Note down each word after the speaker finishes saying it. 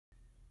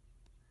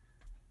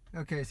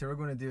Okay, so we're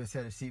going to do a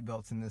set of seat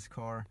belts in this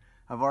car.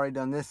 I've already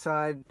done this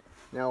side.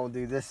 Now we'll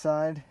do this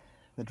side,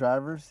 the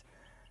driver's.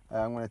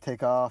 I'm going to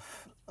take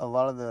off a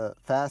lot of the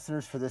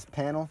fasteners for this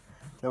panel.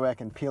 That way I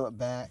can peel it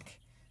back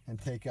and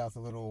take out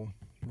the little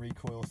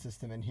recoil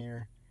system in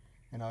here.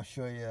 And I'll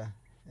show you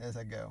as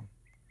I go.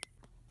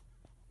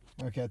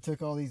 Okay, I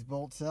took all these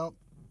bolts out.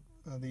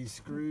 These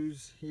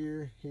screws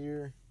here,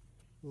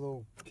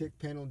 little kick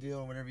panel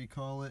deal, whatever you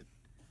call it.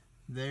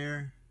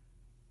 There.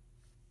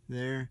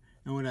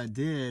 And what I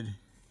did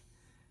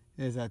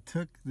is I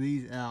took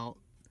these out.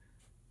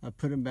 I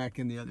put them back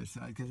in the other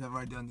side because I've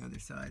already done the other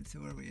side. So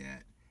where are we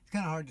at? It's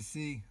kind of hard to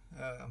see.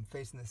 I'm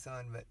facing the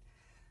sun, but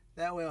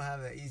that way I'll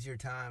have an easier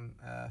time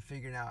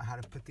figuring out how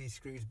to put these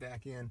screws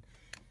back in.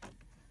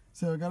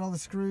 So I got all the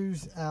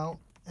screws out,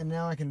 and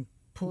now I can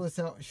pull this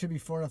out. It should be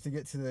far enough to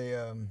get to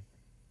the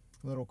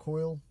little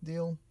coil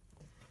deal.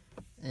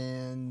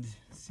 And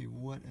let's see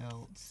what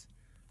else.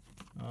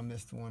 Oh, I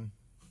missed one.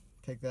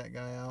 Take that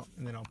guy out,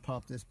 and then I'll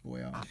pop this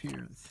boy off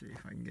here. Let's see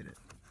if I can get it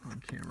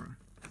on camera.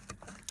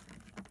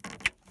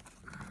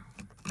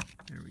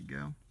 There we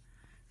go.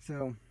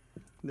 So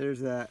there's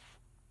that.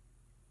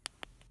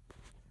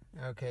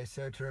 Okay,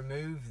 so to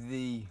remove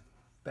the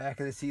back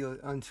of the seat,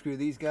 unscrew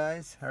these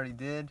guys. I already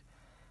did.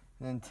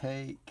 Then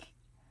take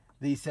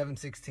these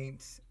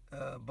 7/16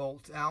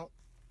 bolts out.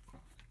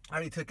 I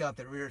already took out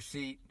the rear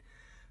seat.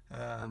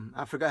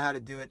 I forgot how to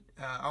do it.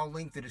 I'll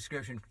link the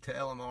description to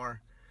LMR.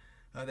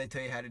 They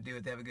tell you how to do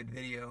it. They have a good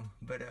video,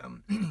 but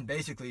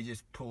basically you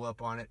just pull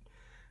up on it.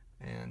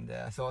 And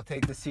so I'll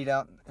take the seat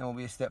out and we'll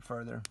be a step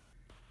further.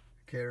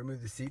 Okay,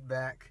 remove the seat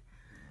back.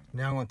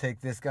 Now I'm going to take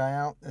this guy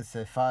out. It's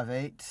a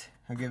 5/8.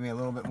 It'll give me a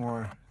little bit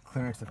more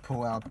clearance to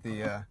pull out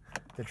the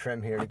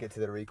trim here to get to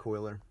the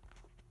recoiler.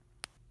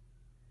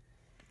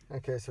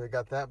 Okay, so we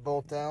got that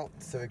bolt out,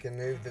 so we can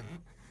move the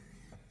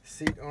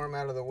seat arm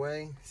out of the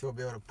way, so we'll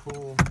be able to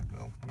pull.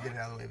 Well, we'll get it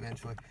out of the way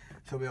eventually.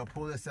 So we'll be able to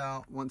pull this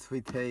out once we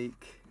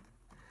take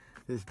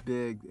this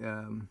big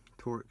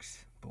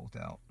Torx bolt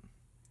out.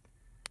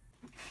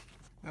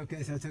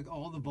 Okay, so I took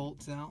all the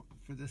bolts out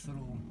for this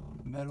little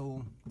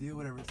metal deal,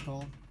 whatever it's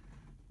called,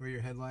 where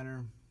your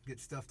headliner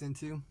gets stuffed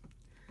into.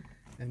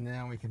 And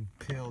now we can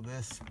peel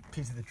this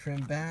piece of the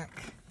trim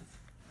back.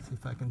 See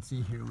if I can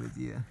see here with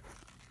you.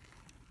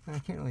 I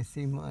can't really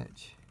see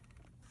much.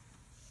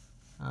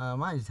 I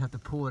might just have to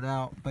pull it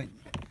out, but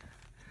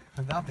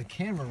without the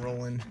camera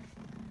rolling,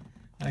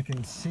 I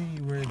can see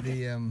where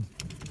the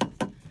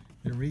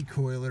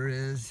recoiler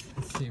is.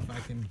 Let's see if I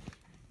can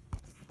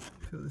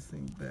peel this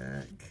thing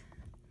back.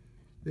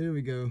 There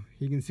we go.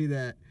 You can see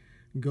that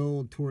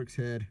gold Torx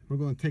head. We're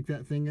going to take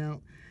that thing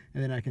out,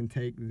 and then I can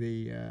take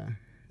the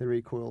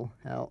recoil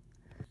out.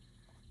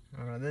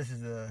 This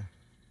is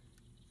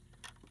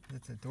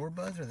it's a door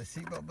buzzer, the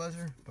seatbelt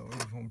buzzer, but we're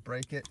just going to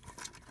break it.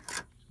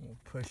 We'll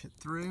push it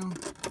through.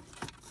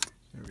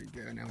 There we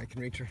go. Now I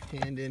can reach our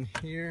hand in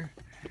here.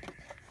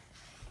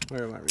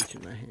 Where am I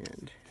reaching my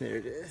hand? There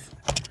it is.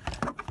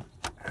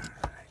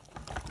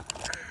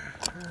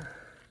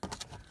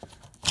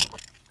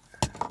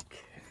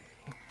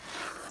 Okay.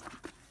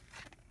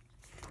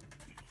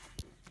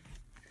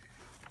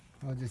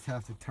 I'll just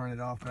have to turn it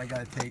off, but I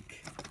gotta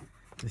take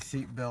the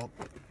seat belt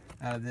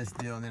out of this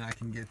deal, and then I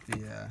can get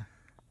the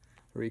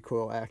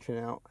recoil action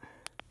out.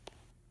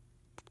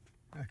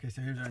 Okay,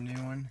 so here's our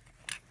new one.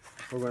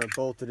 We're going to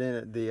bolt it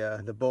in.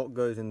 The bolt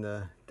goes in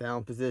the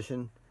down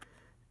position,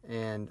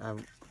 and I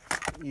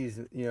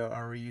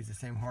reuse the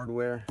same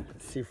hardware.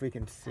 Let's see if we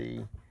can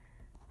see.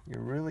 You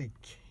really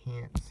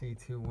can't see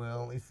too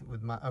well, at least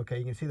with my. Okay,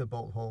 you can see the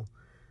bolt hole.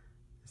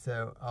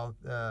 So I'll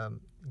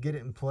get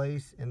it in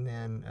place and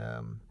then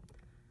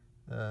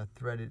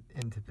thread it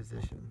into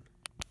position.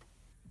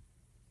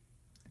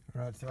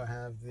 All right, so I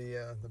have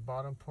the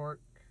bottom part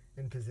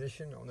in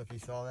position. I don't know if you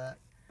saw that.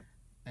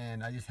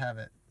 And I just have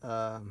it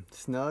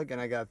snug,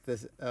 and I got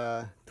this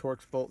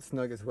Torx bolt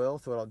snug as well.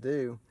 So what I'll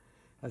do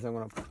is I'm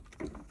going to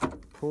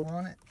pull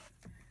on it.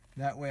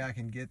 That way I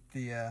can get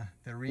the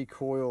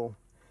recoil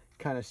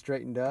kind of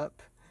straightened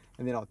up,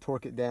 and then I'll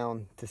torque it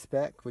down to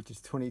spec, which is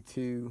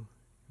 27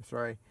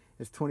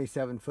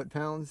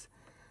 foot-pounds.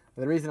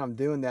 The reason I'm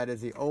doing that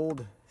is the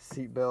old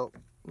seat belt.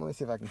 Let me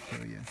see if I can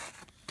show you.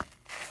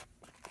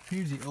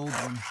 Here's the old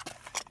one,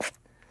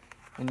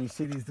 and you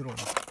see these little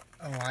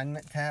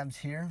alignment tabs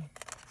here.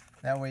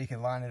 That way you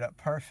can line it up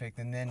perfect,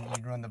 and then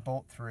you run the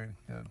bolt through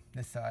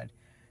this side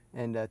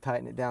and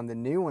tighten it down. The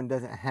new one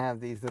doesn't have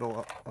these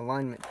little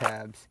alignment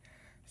tabs,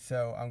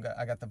 so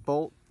I got the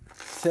bolt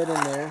set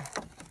in there,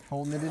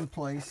 holding it in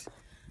place,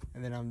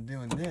 and then I'm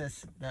doing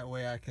this. That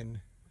way I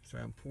can.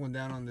 Sorry, I'm pulling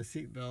down on the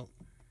seat belt.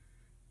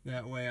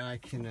 That way I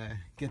can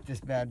get this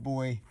bad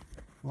boy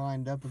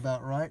lined up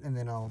about right, and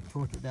then I'll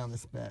torque it down the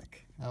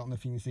spec. I don't know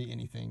if you can see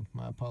anything.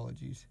 My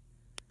apologies.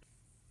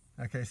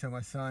 Okay, so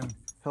my son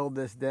held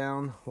this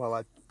down while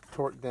I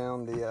torqued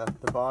down the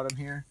bottom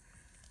here.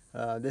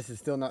 This is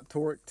still not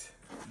torqued,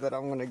 but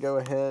I'm going to go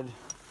ahead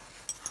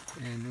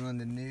and run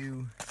the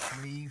new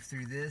sleeve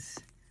through this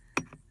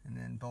and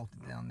then bolt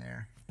it down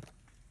there.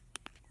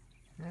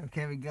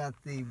 Okay, we got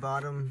the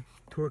bottom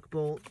torque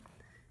bolt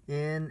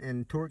in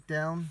and torque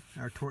down,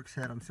 or torque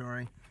set, I'm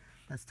sorry.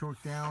 That's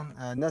torque down.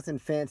 Nothing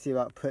fancy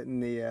about putting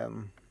the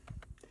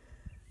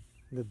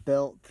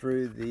belt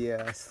through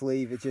the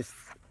sleeve.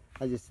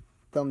 I just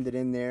thumbed it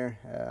in there.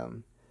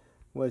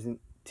 Wasn't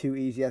too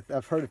easy.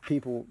 I've heard of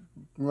people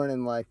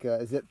running like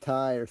a zip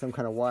tie or some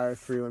kind of wire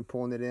through and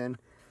pulling it in.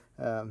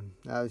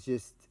 I was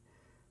just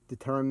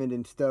determined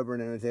and stubborn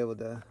and was able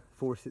to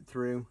force it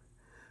through.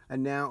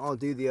 And now I'll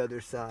do the other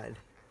side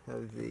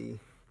of the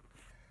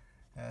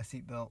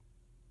seat belt.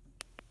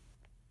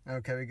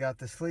 Okay, we got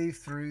the sleeve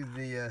through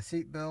the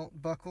seat belt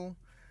buckle.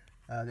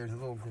 There's a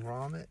little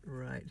grommet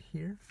right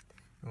here.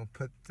 We'll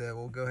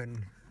go ahead and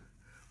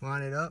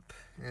line it up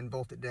and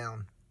bolt it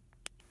down.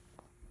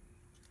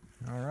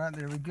 All right,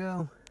 there we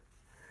go.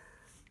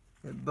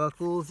 It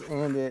buckles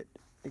and it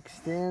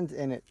extends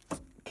and it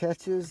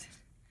catches.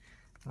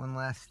 One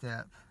last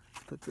step.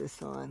 Let's put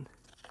this on.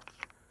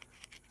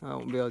 I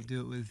won't be able to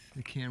do it with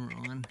the camera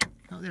on.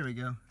 Oh, there we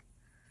go.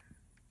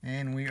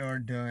 And we are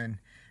done,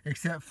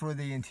 except for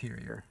the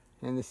interior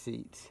and the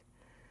seats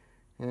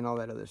and all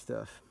that other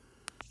stuff.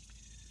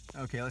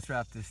 Okay, let's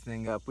wrap this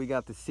thing up. We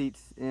got the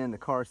seats in, the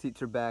car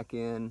seats are back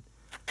in.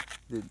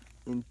 The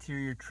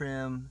interior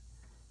trim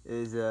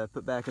is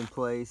put back in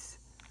place.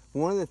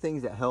 One of the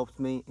things that helped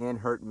me and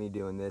hurt me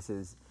doing this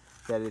is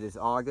that it is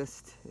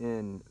August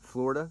in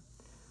Florida.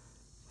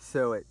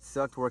 So it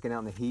sucked working out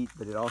in the heat,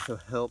 but it also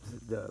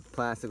helped. The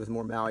plastic was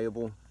more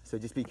malleable. So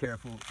just be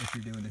careful if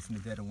you're doing this in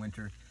the dead of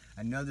winter.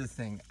 Another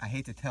thing, I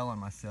hate to tell on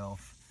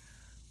myself,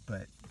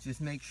 but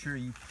just make sure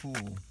you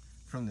pull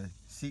from the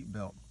seat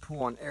belt.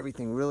 Pull on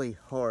everything really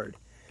hard,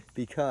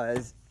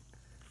 because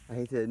I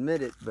hate to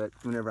admit it, but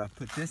whenever I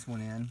put this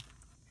one in,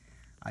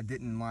 I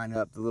didn't line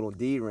up the little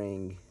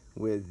D-ring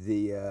with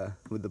the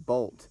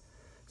bolt.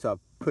 So I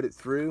put it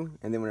through,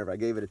 and then whenever I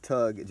gave it a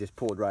tug, it just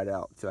pulled right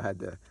out. So I had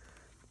to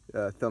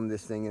thumb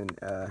this thing in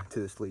to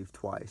the sleeve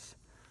twice.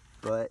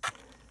 But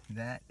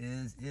that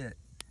is it.